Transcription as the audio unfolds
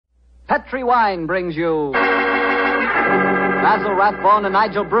Petri Wine brings you Basil Rathbone and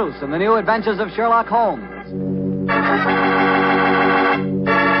Nigel Bruce in the new adventures of Sherlock Holmes.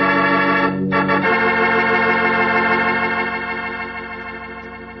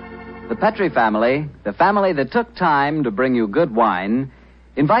 The Petri family, the family that took time to bring you good wine,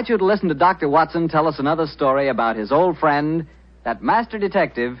 invite you to listen to Dr. Watson tell us another story about his old friend, that master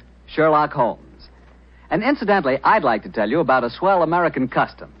detective, Sherlock Holmes. And incidentally, I'd like to tell you about a swell American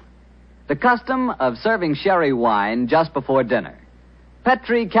custom. The custom of serving sherry wine just before dinner.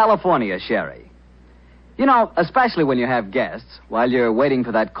 Petri California sherry. You know, especially when you have guests, while you're waiting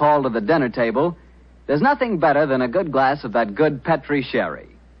for that call to the dinner table, there's nothing better than a good glass of that good Petri sherry.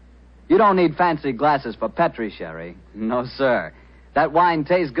 You don't need fancy glasses for Petri sherry. No, sir. That wine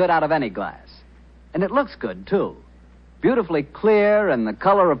tastes good out of any glass. And it looks good, too. Beautifully clear and the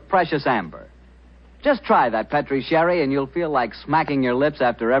color of precious amber. Just try that Petri sherry and you'll feel like smacking your lips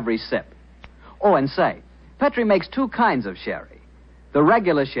after every sip. Oh, and say, Petri makes two kinds of sherry. The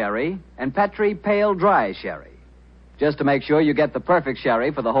regular sherry and Petri pale dry sherry. Just to make sure you get the perfect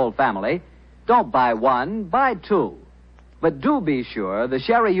sherry for the whole family, don't buy one, buy two. But do be sure the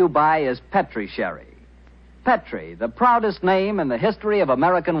sherry you buy is Petri sherry. Petri, the proudest name in the history of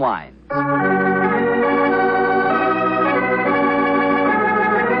American wines.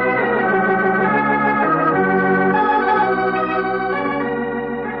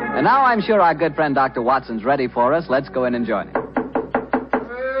 And now I'm sure our good friend Dr. Watson's ready for us. Let's go in and join him.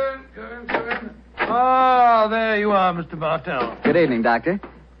 Come in. Oh, there you are, Mr. Bartell. Good evening, Doctor.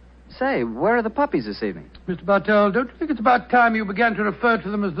 Say, where are the puppies this evening? Mr. Bartell, don't you think it's about time you began to refer to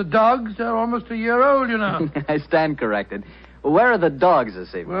them as the dogs? They're almost a year old, you know. I stand corrected. Where are the dogs this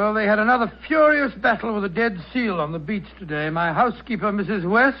evening? Well, they had another furious battle with a dead seal on the beach today. My housekeeper, Mrs.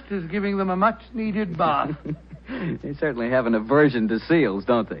 West, is giving them a much-needed bath. They certainly have an aversion to seals,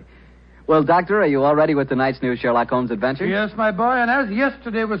 don't they? Well, Doctor, are you all ready with tonight's new Sherlock Holmes adventure? Yes, my boy, and as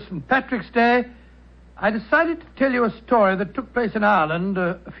yesterday was St. Patrick's Day, I decided to tell you a story that took place in Ireland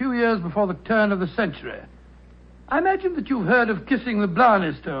a few years before the turn of the century. I imagine that you've heard of kissing the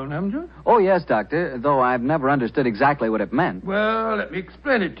Blarney stone, haven't you? Oh, yes, Doctor, though I've never understood exactly what it meant. Well, let me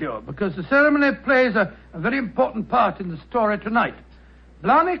explain it to you, because the ceremony plays a very important part in the story tonight.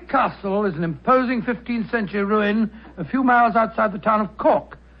 Blarney Castle is an imposing 15th century ruin a few miles outside the town of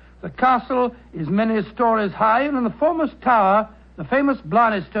Cork. The castle is many stories high, and in the foremost tower, the famous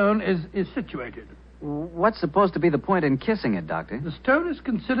Blarney stone is situated. What's supposed to be the point in kissing it, Doctor? The stone is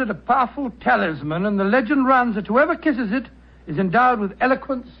considered a powerful talisman, and the legend runs that whoever kisses it is endowed with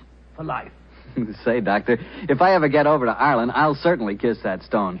eloquence for life. Say, Doctor, if I ever get over to Ireland, I'll certainly kiss that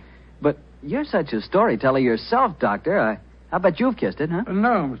stone. But you're such a storyteller yourself, Doctor. I bet you've kissed it, huh?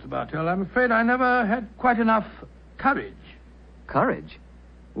 No, Mr. Bartell. I'm afraid I never had quite enough courage. Courage?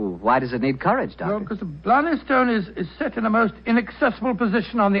 Well, why does it need courage, Doctor? Well, because the Blarney stone is set in a most inaccessible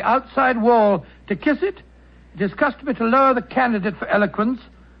position on the outside wall. To kiss it, it is customary to lower the candidate for eloquence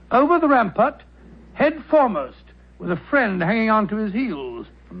over the rampart, head foremost, with a friend hanging on to his heels.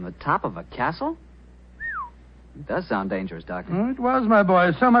 From the top of a castle? It does sound dangerous, Doctor. It was, my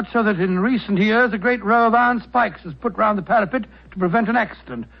boy, so much so that in recent years a great row of iron spikes was put round the parapet to prevent an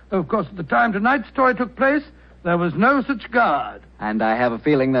accident. Though, of course, at the time tonight's story took place, there was no such guard. And I have a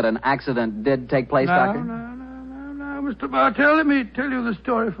feeling that an accident did take place, Doctor? No, Mr. Bartell, let me tell you the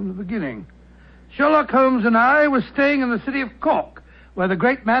story from the beginning. Sherlock Holmes and I were staying in the city of Cork, where the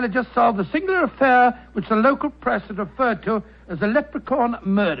great man had just solved the singular affair which the local press had referred to as the Leprechaun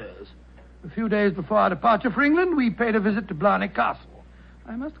Murders. A few days before our departure for England, we paid a visit to Blarney Castle.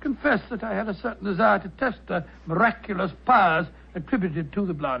 I must confess that I had a certain desire to test the miraculous powers attributed to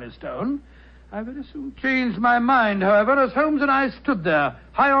the Blarney stone. I very soon changed my mind, however, as Holmes and I stood there,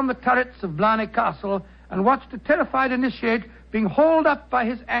 high on the turrets of Blarney Castle, and watched a terrified initiate being hauled up by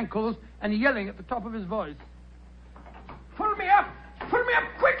his ankles and yelling at the top of his voice. Pull me up! Pull me up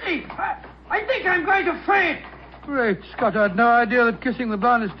quickly! I think I'm going to faint! Great Scott, I had no idea that kissing the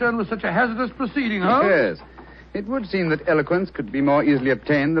Blarney stone was such a hazardous proceeding, Holmes. Yes. It would seem that eloquence could be more easily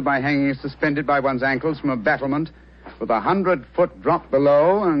obtained than by hanging suspended by one's ankles from a battlement with 100-foot drop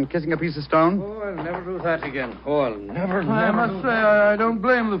below and kissing a piece of stone. Oh, I'll never do that again. Oh, I'll never I must say, I don't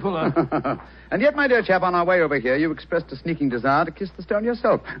blame the fellow. And yet, my dear chap, on our way over here, you expressed a sneaking desire to kiss the stone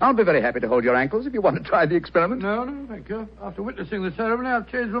yourself. I'll be very happy to hold your ankles if you want to try the experiment. No, thank you. After witnessing the ceremony, I've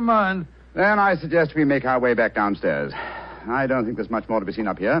changed my mind. Then I suggest we make our way back downstairs. I don't think there's much more to be seen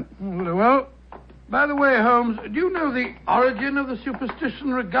up here. Very well. By the way, Holmes, do you know the origin of the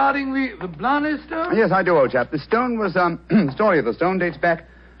superstition regarding the Blarney stone? Yes, I do, old chap. The stone was, story of the stone dates back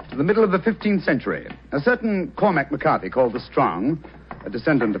to the middle of the 15th century. A certain Cormac McCarthy, called the Strong, a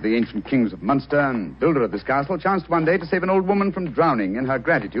descendant of the ancient kings of Munster and builder of this castle, chanced one day to save an old woman from drowning. In her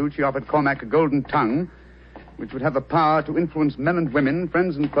gratitude, she offered Cormac a golden tongue, which would have the power to influence men and women,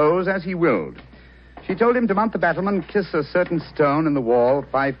 friends and foes, as he willed. She told him to mount the battlement, kiss a certain stone in the wall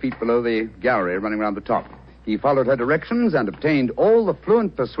 5 feet below the gallery running round the top. He followed her directions and obtained all the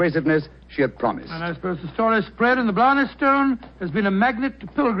fluent persuasiveness she had promised. And I suppose the story spread in the Blarney stone has been a magnet to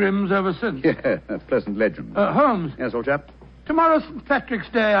pilgrims ever since. Yeah, a pleasant legend. Holmes. Yes, old chap? Tomorrow's St. Patrick's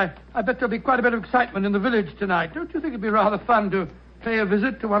Day. I bet there'll be quite a bit of excitement in the village tonight. Don't you think it'd be rather fun to pay a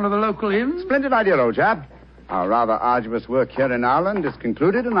visit to one of the local inns? Splendid idea, old chap. Our rather arduous work here in Ireland is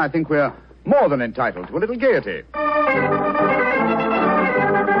concluded, and I think we're more than entitled to a little gaiety.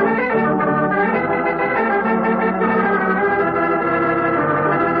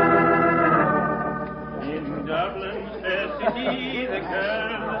 In Dublin's fair city, the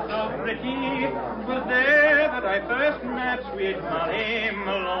girl so pretty, 'twas there that I first met sweet Molly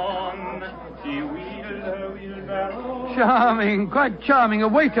Malone. She wheeled her wheelbarrow. Charming, quite charming. A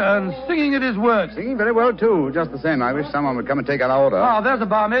waiter and singing at his work. Singing very well, too. Just the same, I wish someone would come and take our order. Oh, there's a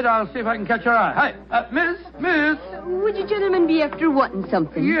barmaid. I'll see if I can catch her eye. Hi, miss. Would you gentlemen be after wanting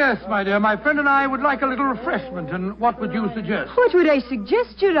something? Yes, my dear. My friend and I would like a little refreshment. And what would you suggest? What would I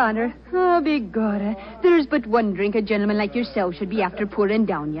suggest, Your Honor? Oh, begorra. There's but one drink a gentleman like yourself should be after pouring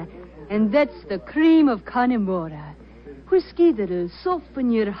down you. And that's the cream of Connemara. Whiskey that'll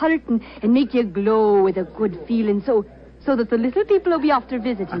soften your heart and make you glow with a good feeling so that the little people will be after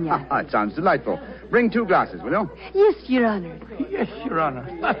visiting you. It sounds delightful. Bring 2 glasses, will you? Yes, Your Honor. Yes, Your Honor.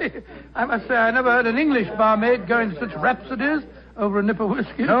 I must say I never heard an English barmaid go into such rhapsodies over a nip of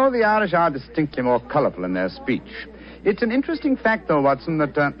whiskey. No, the Irish are distinctly more colourful in their speech. It's an interesting fact, though, Watson,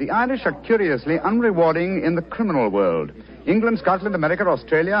 that the Irish are curiously unrewarding in the criminal world. England, Scotland, America,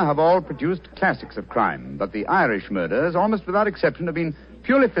 Australia have all produced classics of crime, but the Irish murders, almost without exception, have been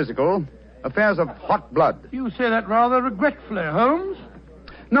purely physical, affairs of hot blood. You say that rather regretfully, Holmes.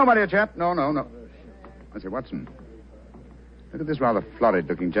 No, my dear chap, no. I say, Watson, look at this rather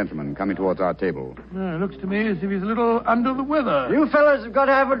florid-looking gentleman coming towards our table. It looks to me as if he's a little under the weather. You fellas have got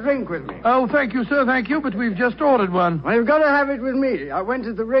to have a drink with me. Oh, thank you, sir, thank you, but we've just ordered one. Well, you've got to have it with me. I went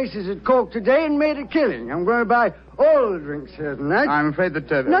to the races at Cork today and made a killing. I'm going to buy all the drinks here tonight. I'm afraid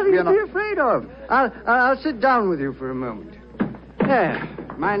that... Nothing we're to be afraid of. I'll sit down with you for a moment. There.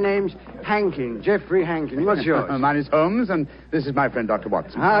 My name's Hankin, Geoffrey Hankin. What's yours? Mine is Holmes, and this is my friend, Dr.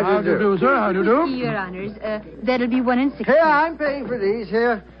 Watson. How do you do, sir? How do you do? Your Honors, that'll be 1 and 6. Here, I'm paying for these.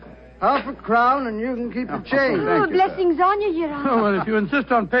 Here. Half a crown, and you can keep the change. Oh, blessings on you, Your Honor. Oh, well, if you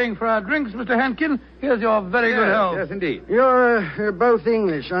insist on paying for our drinks, Mr. Hankin, here's your very good health. Yes, indeed. You're both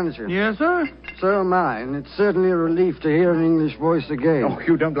English, aren't you? Yes, sir? So am I, and it's certainly a relief to hear an English voice again. Oh,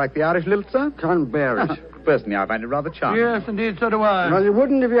 you don't like the Irish lilt, sir? Can't bear it. Personally, I find it rather charming. Yes, indeed, so do I. Well, you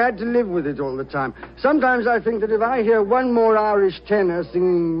wouldn't if you had to live with it all the time. Sometimes I think that if I hear one more Irish tenor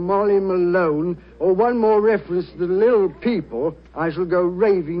singing Molly Malone or one more reference to the little people, I shall go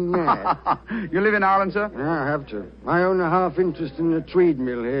raving mad. You live in Ireland, sir? Yeah, I have to. I own a half interest in the Tweed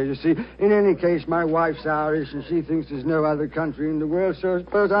mill here, you see. In any case, my wife's Irish and she thinks there's no other country in the world, so I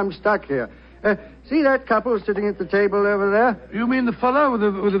suppose I'm stuck here. See that couple sitting at the table over there? You mean the fellow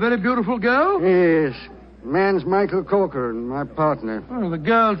with a very beautiful girl? Yes. Man's Michael Corcoran, my partner. Oh, the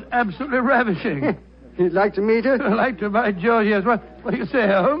girl's absolutely ravishing. You'd like to meet her? I'd like to, by George, yes. What do you say,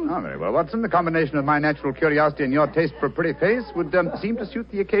 Holmes? Oh, very well, Watson. The combination of my natural curiosity and your taste for a pretty face would seem to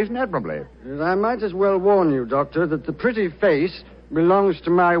suit the occasion admirably. I might as well warn you, Doctor, that the pretty face belongs to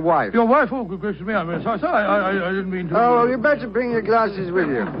my wife. Your wife? Oh, good gracious me. I'm very sorry. I didn't mean to... Oh, well, you better bring your glasses with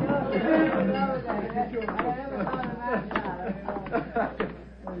you.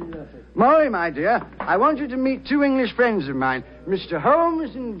 Molly, my dear, I want you to meet 2 English friends of mine, Mr.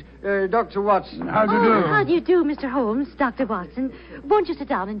 Holmes and Dr. Watson. How do you do? How do you do, Mr. Holmes, Dr. Watson? Won't you sit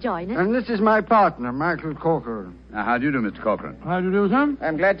down and join us? And this is my partner, Michael Corcoran. How do you do, Mr. Corcoran? How do you do, sir?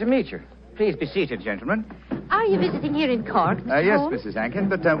 I'm glad to meet you. Please be seated, gentlemen. Are you visiting here in Cork, Mr. Yes, Holmes? Mrs. Hankin,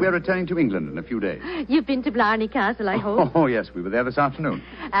 but we're returning to England in a few days. You've been to Blarney Castle, I hope. Oh, yes, we were there this afternoon.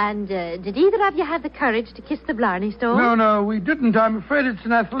 And did either of you have the courage to kiss the Blarney stone? No, we didn't. I'm afraid it's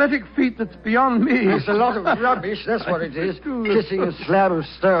an athletic feat that's beyond me. It's a lot of rubbish, that's what it is. Kissing a slab of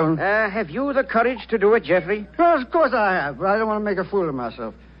stone. Have you the courage to do it, Geoffrey? Well, of course I have, but I don't want to make a fool of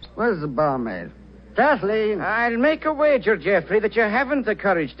myself. Where's the barmaid? Kathleen. I'll make a wager, Geoffrey, that you haven't the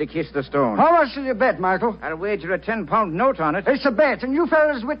courage to kiss the stone. How much will you bet, Michael? I'll wager a 10-pound note on it. It's a bet, and you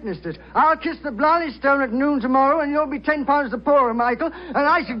fellas witnessed it. I'll kiss the Blarney stone at noon tomorrow, and you'll be 10 pounds the poorer, Michael. And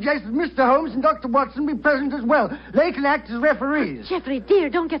I suggest that Mr. Holmes and Dr. Watson be present as well. They can act as referees. Geoffrey, dear,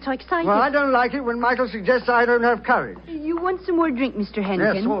 don't get so excited. Well, I don't like it when Michael suggests I don't have courage. You want some more drink, Mr.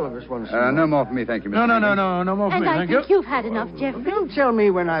 Henkin? Yes, all of us want some. No more for me, thank you, Mr. No more for and me, I thank you. think you've had enough, Geoffrey. Don't tell me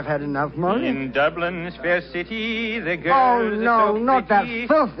when I've had enough, Molly. In Dublin's fair city, the girls Oh, no, are so not that pretty.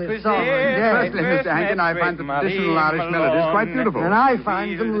 filthy Was song. there Yes. Firstly, Mr. Hankin, I find the traditional Irish melodies quite beautiful. And I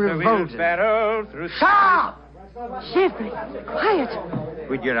find them revolting. Stop! Geoffrey, quiet.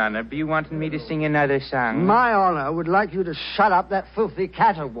 Would Your Honor be wanting me to sing another song? My honor would like you to shut up that filthy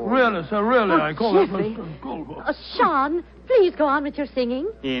caterwaul. Really, sir, really, I call that Geoffrey. most uncalled. Sean, please go on with your singing.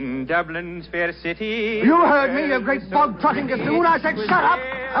 In Dublin's fair city... You heard me, you great bog-trotting gaffoon. I said shut up,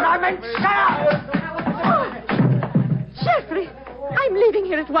 and I meant shut up! Geoffrey, I'm leaving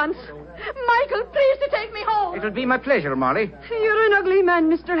here at once. Michael, please to take me home. It'll be my pleasure, Molly. You're an ugly man,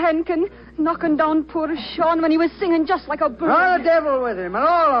 Mr. Henkin. Knocking down poor Sean when he was singing just like a bird. Oh, the devil with him, and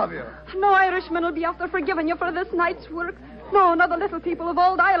all of you. No Irishman will be after forgiving you for this night's work. No, not the little people of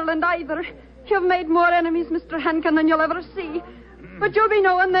old Ireland either. You've made more enemies, Mr. Henkin, than you'll ever see. But you'll be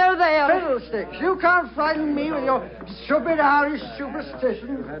knowing they're there. Fiddlesticks, you can't frighten me with your stupid Irish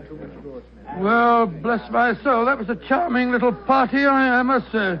superstition. Well, bless my soul, that was a charming little party, I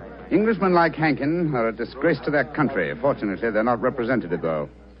must say. Englishmen like Hankin are a disgrace to their country. Fortunately, they're not representative, though.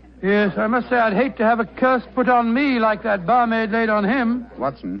 Yes, I must say I'd hate to have a curse put on me like that barmaid laid on him.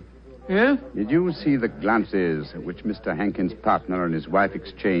 Watson, Yes? did you see the glances which Mr. Hankin's partner and his wife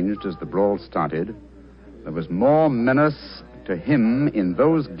exchanged as the brawl started? There was more menace to him in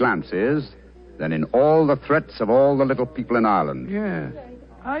those glances than in all the threats of all the little people in Ireland. Yes.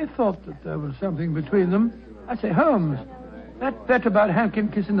 I thought that there was something between them. I say, Holmes, that bet about Hankin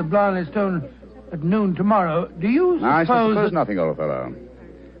kissing the Blarney stone at noon tomorrow, do you suppose... I suppose that... nothing, old fellow.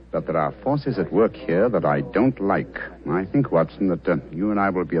 But there are forces at work here that I don't like. I think, Watson, that you and I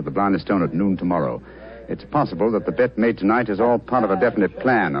will be at the Blarney Stone at noon tomorrow. It's possible that the bet made tonight is all part of a definite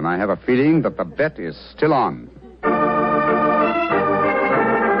plan, and I have a feeling that the bet is still on.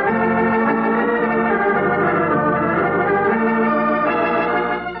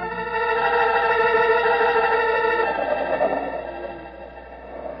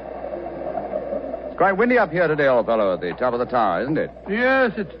 Quite windy up here today, old fellow, at the top of the tower, isn't it?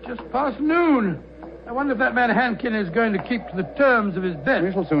 Yes, it's just past noon. I wonder if that man Hankin is going to keep to the terms of his bet.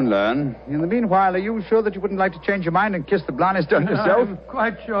 We shall soon learn. In the meanwhile, are you sure that you wouldn't like to change your mind and kiss the Blarney Stone yourself? I'm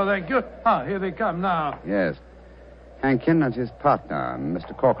quite sure, thank you. Ah, here they come now. Yes. Hankin and his partner,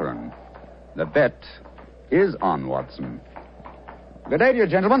 Mr. Corcoran. The bet is on, Watson. Good day to you,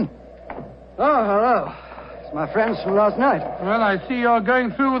 gentlemen. Oh, hello. It's my friends from last night. Well, I see you're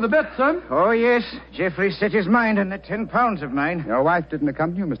going through with the bet, son. Oh, yes. Geoffrey set his mind on the 10 pounds of mine. Your wife didn't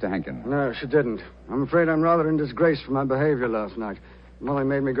accompany you, Mr. Hankin. No, she didn't. I'm afraid I'm rather in disgrace for my behavior last night. Molly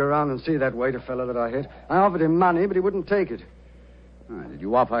made me go round and see that waiter fellow that I hit. I offered him money, but he wouldn't take it. Did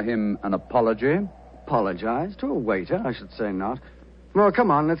you offer him an apology? Apologize? To a waiter? I should say not. Well,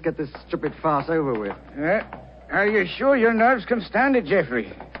 come on, let's get this stupid farce over with. Are you sure your nerves can stand it,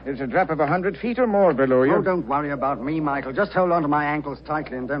 Geoffrey? There's a drop of 100 feet or more below you. Oh, don't worry about me, Michael. Just hold on to my ankles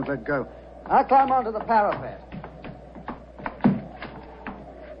tightly and don't let go. I'll climb onto the parapet.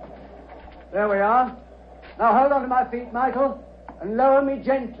 There we are. Now hold on to my feet, Michael, and lower me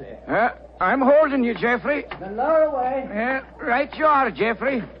gently. I'm holding you, Geoffrey. Then lower away. Right you are,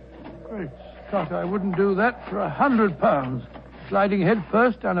 Geoffrey. Great Scott, I wouldn't do that for 100 pounds. Sliding head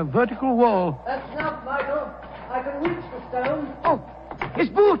first down a vertical wall. That's enough, Michael. I can reach the stone. Oh, his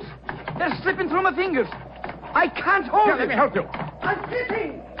boots. They're slipping through my fingers. I can't hold him. Let me help you. I'm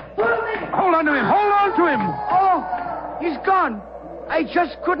slipping. Pull me. Hold on to him. Hold on to him. Oh, he's gone. I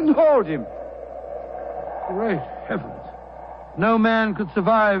just couldn't hold him. Great heavens. No man could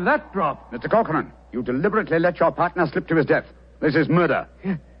survive that drop. Mr. Corcoran, you deliberately let your partner slip to his death. This is murder.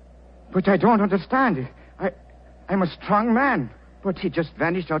 Yeah, but I don't understand. I'm a strong man, but he just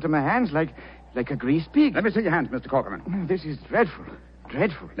vanished out of my hands like a greased pig. Let me see your hands, Mr. Corcoran. This is dreadful.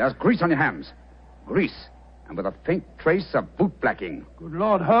 Dreadful. There's grease on your hands. Grease. And with a faint trace of boot blacking. Good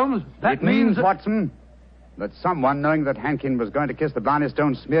Lord, Holmes, that It means, that... Watson, that someone, knowing that Hankin was going to kiss the Blarney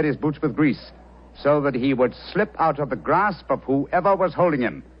Stone, smeared his boots with grease so that he would slip out of the grasp of whoever was holding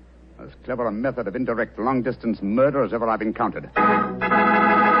him. As clever a method of indirect long-distance murder as ever I've encountered.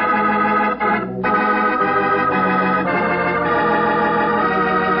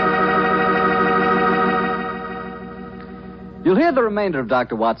 You'll hear the remainder of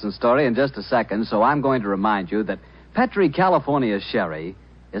Dr. Watson's story in just a second, so I'm going to remind you that Petri California Sherry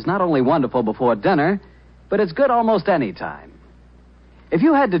is not only wonderful before dinner, but it's good almost any time. If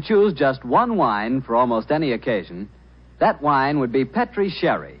you had to choose just one wine for almost any occasion, that wine would be Petri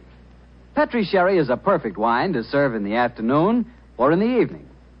Sherry. Petri Sherry is a perfect wine to serve in the afternoon or in the evening.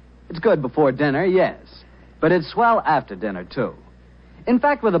 It's good before dinner, yes, but it's swell after dinner, too. In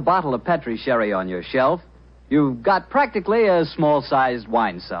fact, with a bottle of Petri Sherry on your shelf, you've got practically a small-sized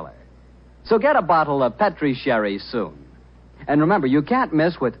wine cellar. So get a bottle of Petri Sherry soon. And remember, you can't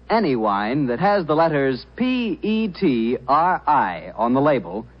miss with any wine that has the letters Petri on the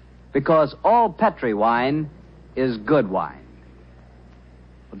label, because all Petri wine is good wine.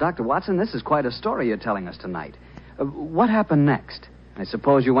 Well, Dr. Watson, this is quite a story you're telling us tonight. What happened next? I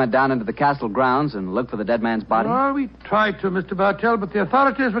suppose you went down into the castle grounds and looked for the dead man's body? Well, we tried to, Mr. Bartell, but the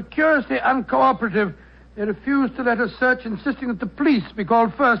authorities were curiously uncooperative. They refused to let us search, insisting that the police be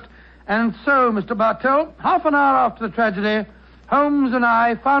called first. And so, Mr. Bartell, half an hour after the tragedy, Holmes and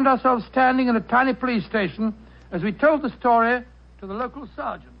I found ourselves standing in a tiny police station as we told the story to the local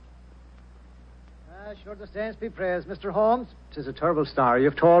sergeant. Sure, the saints be praised, Mr. Holmes. 'Tis a terrible story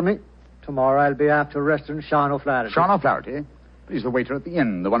you've told me. Tomorrow I'll be after arresting Sean O'Flaherty. Sean O'Flaherty? He's the waiter at the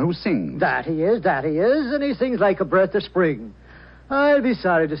inn, the one who sings. That he is, and he sings like a breath of spring. I'll be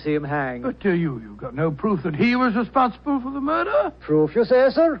sorry to see him hang. But you've got no proof that he was responsible for the murder? Proof, you say,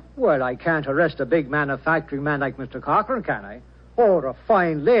 sir? Well, I can't arrest a big manufacturing man like Mr. Cochran, can I? Or a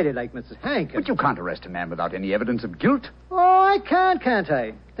fine lady like Mrs. Hankin. But you can't arrest a man without any evidence of guilt. Oh, I can't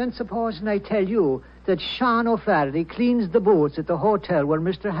I? Then supposing I tell you that Sean O'Flaherty cleans the boots at the hotel where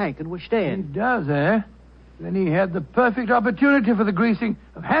Mr. Hankin was He staying. does, eh? Then he had the perfect opportunity for the greasing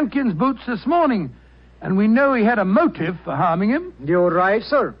of Hankin's boots this morning. And we know he had a motive for harming him. You're right,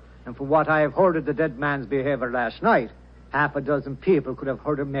 sir. And from what I have heard of the dead man's behavior last night, half a dozen people could have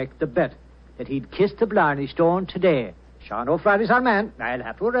heard him make the bet that he'd kiss the Blarney stone today. Sean O'Flaherty's our man. I'll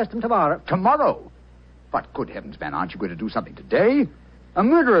have to arrest him tomorrow. Tomorrow? But good heavens, man, aren't you going to do something today? A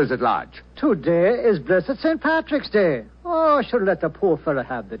murderer's at large. Today is blessed St. Patrick's Day. Oh, I should let the poor fellow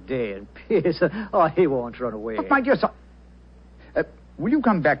have the day in peace. Oh, he won't run away. But my dear son... will you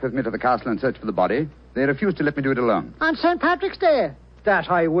come back with me to the castle and search for the body? They refuse to let me do it alone. On St. Patrick's Day? That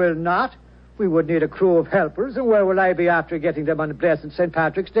I will not. We would need a crew of helpers, and where will I be after getting them on blessed St.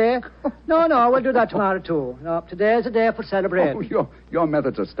 Patrick's Day? No, we'll do that tomorrow, too. No, today's a day for celebrating. Oh, your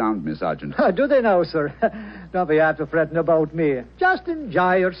methods astound me, Sergeant. Do they now, sir? Don't be after fretting about me. Just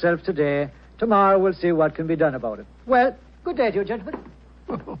enjoy yourself today. Tomorrow we'll see what can be done about it. Well, good day to you, gentlemen.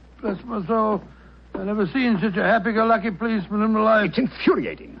 Oh, bless my soul. I've never seen such a happy-go-lucky policeman in my life. It's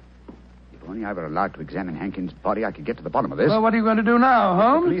infuriating. If only I were allowed to examine Hankin's body, I could get to the bottom of this. Well, what are you going to do now,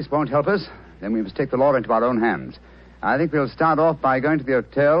 Holmes? The police won't help us. Then we must take the law into our own hands. I think we'll start off by going to the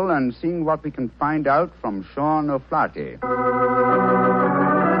hotel and seeing what we can find out from Sean O'Flaherty.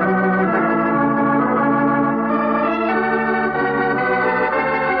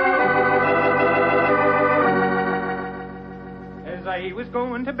 As I was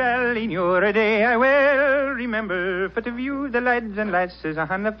going to Blarney a day, I well remember for to view the lads and lasses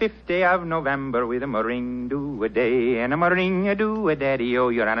on the 5th day of November with a murring do a day and a murring a do a daddy. Oh,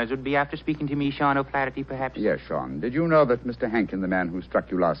 your honors would be after speaking to me, Sean O'Flaherty, perhaps? Yes, Sean. Did you know that Mr. Hankin, the man who struck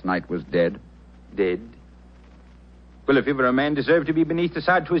you last night, was dead? Dead? Well, if ever a man deserved to be beneath the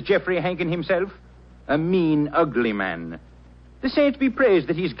sod, 'twas Geoffrey Hankin himself. A mean, ugly man. The saints be praised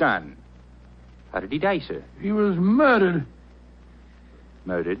that he's gone. How did he die, sir? He was murdered.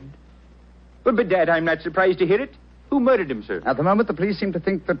 Murdered? Well, but, Dad, I'm not surprised to hear it. Who murdered him, sir? At the moment, the police seem to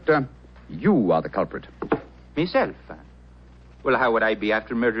think that you are the culprit. Myself? Well, how would I be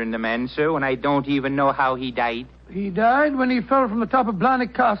after murdering the man, sir, when I don't even know how he died? He died when he fell from the top of Blarney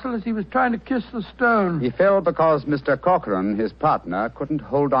Castle as he was trying to kiss the stone. He fell because Mr. Cochran, his partner, couldn't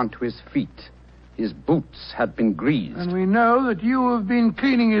hold on to his feet. His boots had been greased. And we know that you have been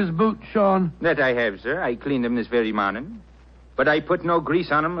cleaning his boots, Sean. That I have, sir. I cleaned them this very morning. But I put no grease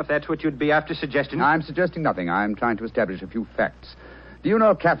on them, if that's what you'd be after suggesting. I'm suggesting nothing. I'm trying to establish a few facts. Do you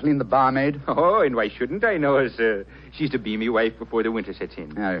know Kathleen, the barmaid? Oh, and why shouldn't I know her, sir? She's to be me wife before the winter sets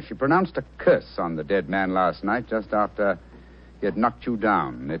in. She pronounced a curse on the dead man last night, just after he had knocked you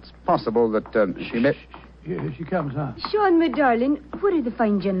down. It's possible that she may... Here she comes, huh? Sean, my darling, what are the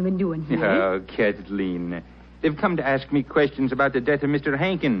fine gentlemen doing here? Oh, Kathleen. They've come to ask me questions about the death of Mr.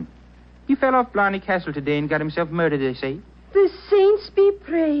 Hankin. He fell off Blarney Castle today and got himself murdered, they say. The saints be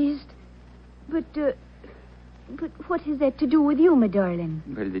praised. But what has that to do with you, my darling?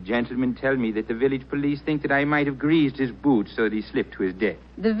 Well, the gentlemen tell me that the village police think that I might have greased his boots so that he slipped to his death.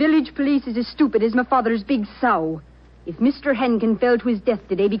 The village police is as stupid as my father's big sow. If Mr. Henkin fell to his death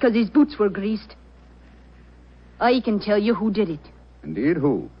today because his boots were greased, I can tell you who did it. Indeed,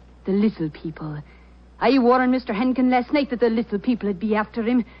 who? The little people. I warned Mr. Henkin last night that the little people would be after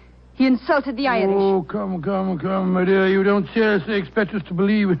him. He insulted the Irish. Oh, come, my dear. You don't seriously expect us to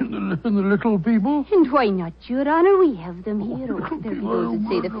believe in the little people? And why not, Your Honor? We have them here. Oh, there be those that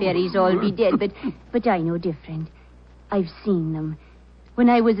say the fairies all be dead, but I know different. I've seen them. When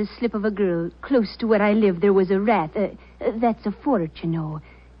I was a slip of a girl, close to where I lived, there was a rath. That's a fort, you know.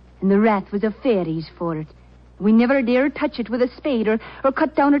 And the rath was a fairy's fort. We never dared touch it with a spade or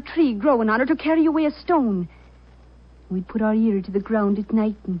cut down a tree growing on it or carry away a stone. We'd put our ear to the ground at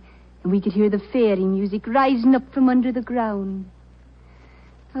night and we could hear the fairy music rising up from under the ground.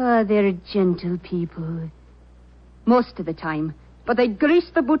 Ah, they're gentle people. Most of the time. But they'd grease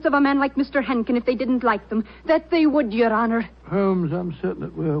the boots of a man like Mr. Henkin if they didn't like them. That they would, Your Honor. Holmes, I'm certain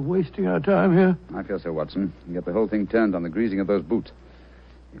that we're wasting our time here. I feel so, Watson. You get the whole thing turned on the greasing of those boots.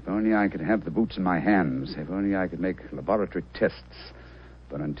 If only I could have the boots in my hands. If only I could make laboratory tests.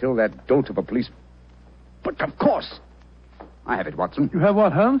 But until that dolt of a police... But of course! I have it, Watson. You have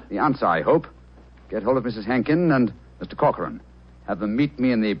what, Holmes? The answer, I hope. Get hold of Mrs. Henkin and Mr. Corcoran. Have them meet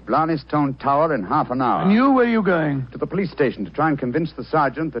me in the Blarney Stone Tower in half an hour. And you, where are you going? To the police station to try and convince the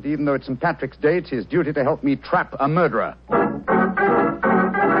sergeant that even though it's St. Patrick's Day, it's his duty to help me trap a murderer.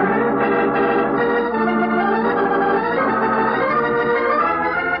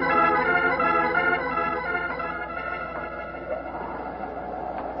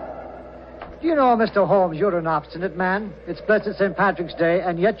 Do you know, Mr. Holmes, you're an obstinate man. It's blessed St. Patrick's Day,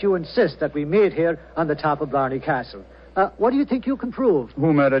 and yet you insist that we meet here on the top of Blarney Castle. What do you think you can prove?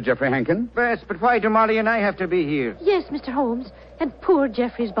 Who murdered Geoffrey Henkin? Yes, but why do Molly and I have to be here? Yes, Mr. Holmes. And poor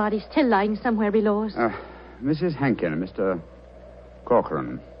Geoffrey's body still lying somewhere below us. Mrs. Henkin, Mr.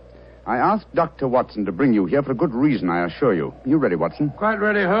 Corcoran. I asked Dr. Watson to bring you here for a good reason, I assure you. You ready, Watson? Quite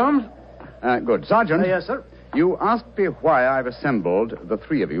ready, Holmes. Good. Sergeant. Yes, sir. You asked me why I've assembled the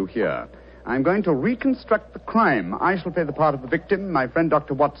three of you here. I'm going to reconstruct the crime. I shall play the part of the victim. My friend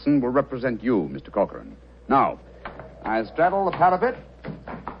Dr. Watson will represent you, Mr. Corcoran. Now, I straddle the parapet.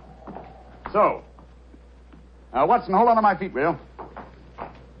 So. Watson, hold on to my feet, will you?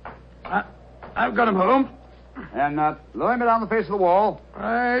 I've got him, Holmes. And lower me down the face of the wall.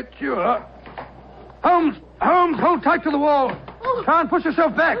 Right, you are. Holmes, hold tight to the wall. Oh. Try and push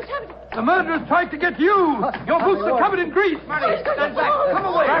yourself back. The murderer's tried to get you. Your boots are covered in grease. Stand back. Come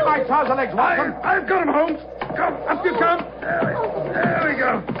away. Grab my trouser legs, Watson. I've got him, Holmes. Come, up you come. There we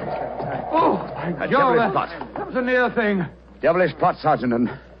go. Oh, A devilish plot. That was a near thing. Devilish plot, Sergeant, and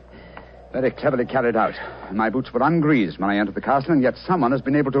very cleverly carried out. My boots were ungreased when I entered the castle, and yet someone has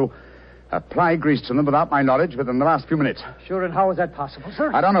been able to apply grease to them without my knowledge within the last few minutes. Sure, and how is that possible,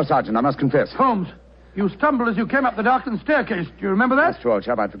 sir? I don't know, Sergeant, I must confess. Holmes, you stumbled as you came up the darkened staircase. Do you remember that? That's true, old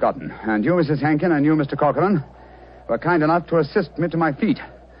chap, I'd forgotten. And you, Mrs. Henkin, and you, Mr. Corcoran, were kind enough to assist me to my feet.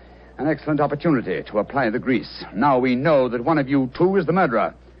 An excellent opportunity to apply the grease. Now we know that one of you two is the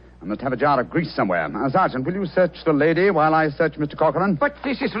murderer. I must have a jar of grease somewhere. Sergeant, will you search the lady while I search Mr. Corcoran? But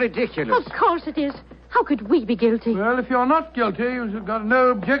this is ridiculous. Of course it is. How could we be guilty? Well, if you're not guilty, you've got no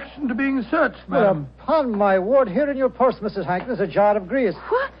objection to being searched, Well, ma'am. upon my word, here in your purse, Mrs. Hankin, is a jar of grease.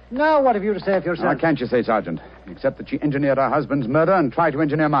 What? Now, what have you to say for yourself? What can't you say, Sergeant? Except that she engineered her husband's murder and tried to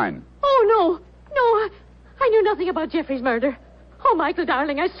engineer mine. Oh, no, I knew nothing about Geoffrey's murder. Oh, Michael,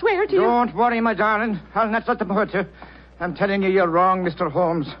 darling, I swear to you. Don't worry, my darling. I'll not let them hurt you. I'm telling you, you're wrong, Mr.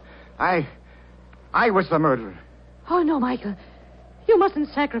 Holmes. I was the murderer. Oh, no, Michael. You mustn't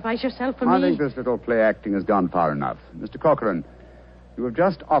sacrifice yourself for I me. think this little play acting has gone far enough. Mr. Corcoran, you have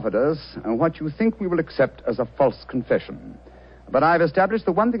just offered us what you think we will accept as a false confession. But I've established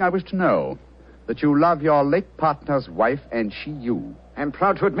the one thing I wish to know, that you love your late partner's wife and she you. I'm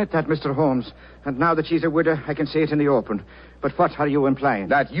proud to admit that, Mr. Holmes. And now that she's a widow, I can say it in the open. But what are you implying?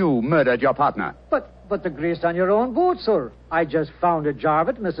 That you murdered your partner. But the grease on your own boot, sir. I just found a jar of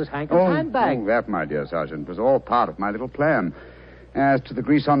it in Mrs. Hankin's handbag. Oh, that, my dear Sergeant, was all part of my little plan. As to the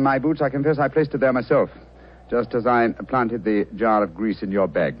grease on my boots, I confess I placed it there myself. Just as I planted the jar of grease in your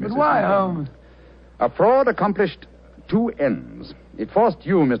bag, Mrs. But why, Hankin. Holmes? A fraud accomplished two ends. It forced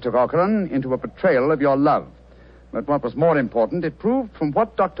you, Mr. Corcoran, into a betrayal of your love. But what was more important, it proved from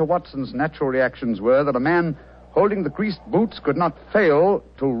what Dr. Watson's natural reactions were that a man holding the greased boots could not fail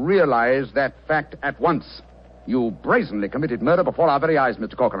to realize that fact at once. You brazenly committed murder before our very eyes,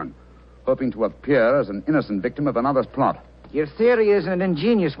 Mr. Corcoran, hoping to appear as an innocent victim of another's plot. Your theory is an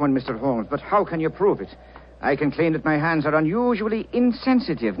ingenious one, Mr. Holmes, but how can you prove it? I can claim that my hands are unusually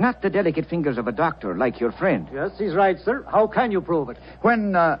insensitive, not the delicate fingers of a doctor like your friend. Yes, he's right, sir. How can you prove it?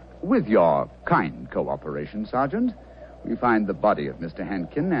 When, with your kind cooperation, Sergeant, we find the body of Mr.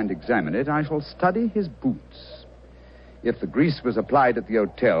 Hankin and examine it, I shall study his boots. If the grease was applied at the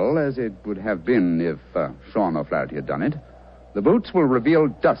hotel, as it would have been if Sean O'Flaherty had done it, the boots will reveal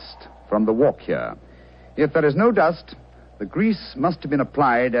dust from the walk here. If there is no dust, the grease must have been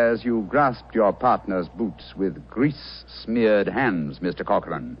applied as you grasped your partner's boots with grease-smeared hands, Mr.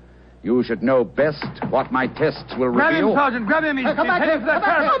 Corcoran. You should know best what my tests will Grab reveal. him, Sergeant. Grab him. He's Come back heading here. for that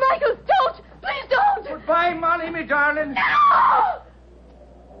Come back. parapet. Oh, Michael, don't! Please don't! Goodbye, Molly, me darling. No!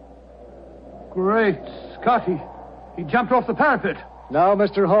 Great Scotty. He jumped off the parapet. Now,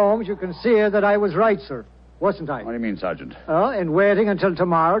 Mr. Holmes, you can see that I was right, sir. Wasn't I? What do you mean, Sergeant? In waiting until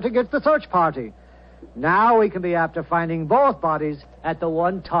tomorrow to get the search party. Now we can be after finding both bodies at the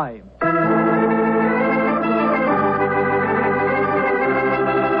one time.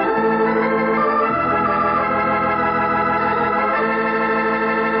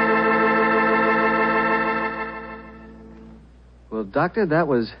 Well, Doctor, that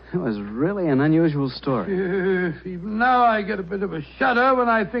was really an unusual story. Even now I get a bit of a shudder when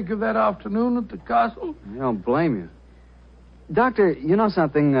I think of that afternoon at the castle. I don't blame you. Doctor, you know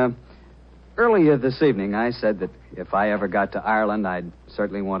something? Earlier this evening, I said that if I ever got to Ireland, I'd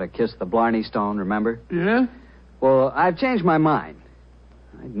certainly want to kiss the Blarney stone, remember? Yeah? Well, I've changed my mind.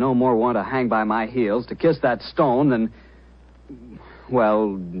 I'd no more want to hang by my heels to kiss that stone than...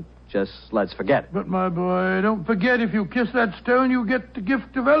 Well, just let's forget it. But, my boy, don't forget, if you kiss that stone, you get the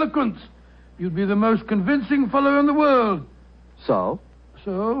gift of eloquence. You'd be the most convincing fellow in the world. So?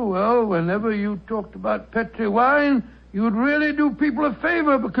 So, well, whenever you talked about Petri wine, you'd really do people a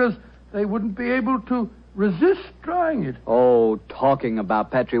favor because they wouldn't be able to resist trying it. Oh, talking about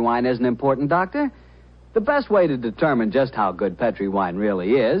Petri wine isn't important, Doctor. The best way to determine just how good Petri wine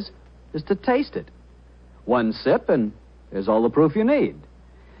really is to taste it. One sip and there's all the proof you need.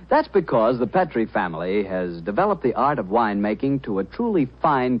 That's because the Petri family has developed the art of winemaking to a truly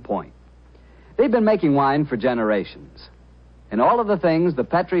fine point. They've been making wine for generations. And all of the things the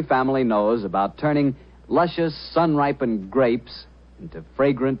Petri family knows about turning luscious, sun-ripened grapes into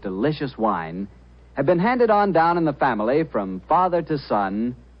fragrant, delicious wine have been handed on down in the family from father to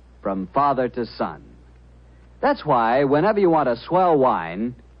son, from father to son. That's why whenever you want a swell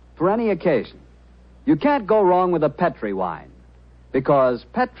wine, for any occasion, you can't go wrong with a Petri wine, because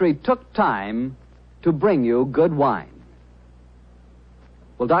Petri took time to bring you good wine.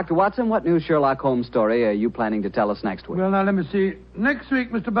 Well, Dr. Watson, what new Sherlock Holmes story are you planning to tell us next week? Well, now, let me see. Next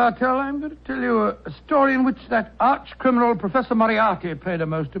week, Mr. Bartell, I'm going to tell you a story in which that arch-criminal Professor Moriarty played a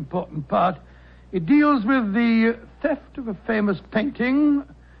most important part. It deals with the theft of a famous painting,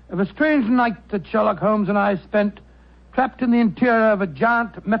 of a strange night that Sherlock Holmes and I spent trapped in the interior of a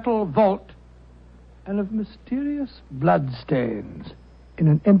giant metal vault, and of mysterious bloodstains in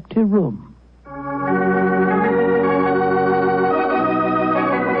an empty room.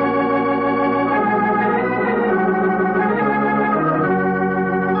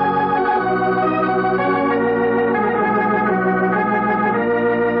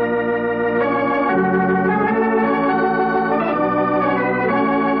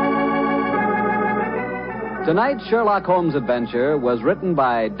 Tonight's Sherlock Holmes adventure was written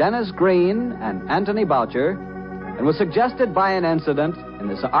by Dennis Green and Anthony Boucher and was suggested by an incident in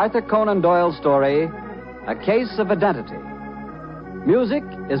this Arthur Conan Doyle story, A Case of Identity. Music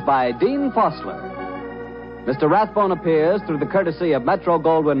is by Dean Fossler. Mr. Rathbone appears through the courtesy of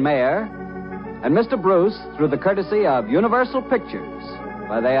Metro-Goldwyn-Mayer, and Mr. Bruce through the courtesy of Universal Pictures,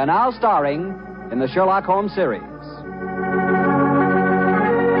 where they are now starring in the Sherlock Holmes series.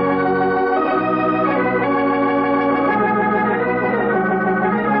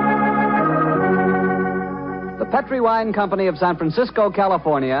 The Petri Wine Company of San Francisco,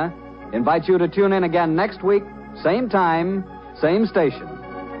 California, invites you to tune in again next week, same time, same station.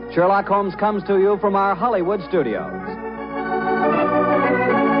 Sherlock Holmes comes to you from our Hollywood studios.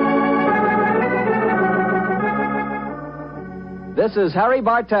 This is Harry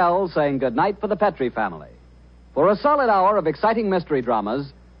Bartell saying goodnight for the Petri family. For a solid hour of exciting mystery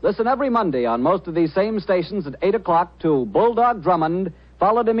dramas, listen every Monday on most of these same stations at 8 o'clock to Bulldog Drummond,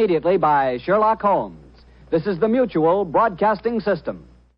 followed immediately by Sherlock Holmes. This is the Mutual Broadcasting System.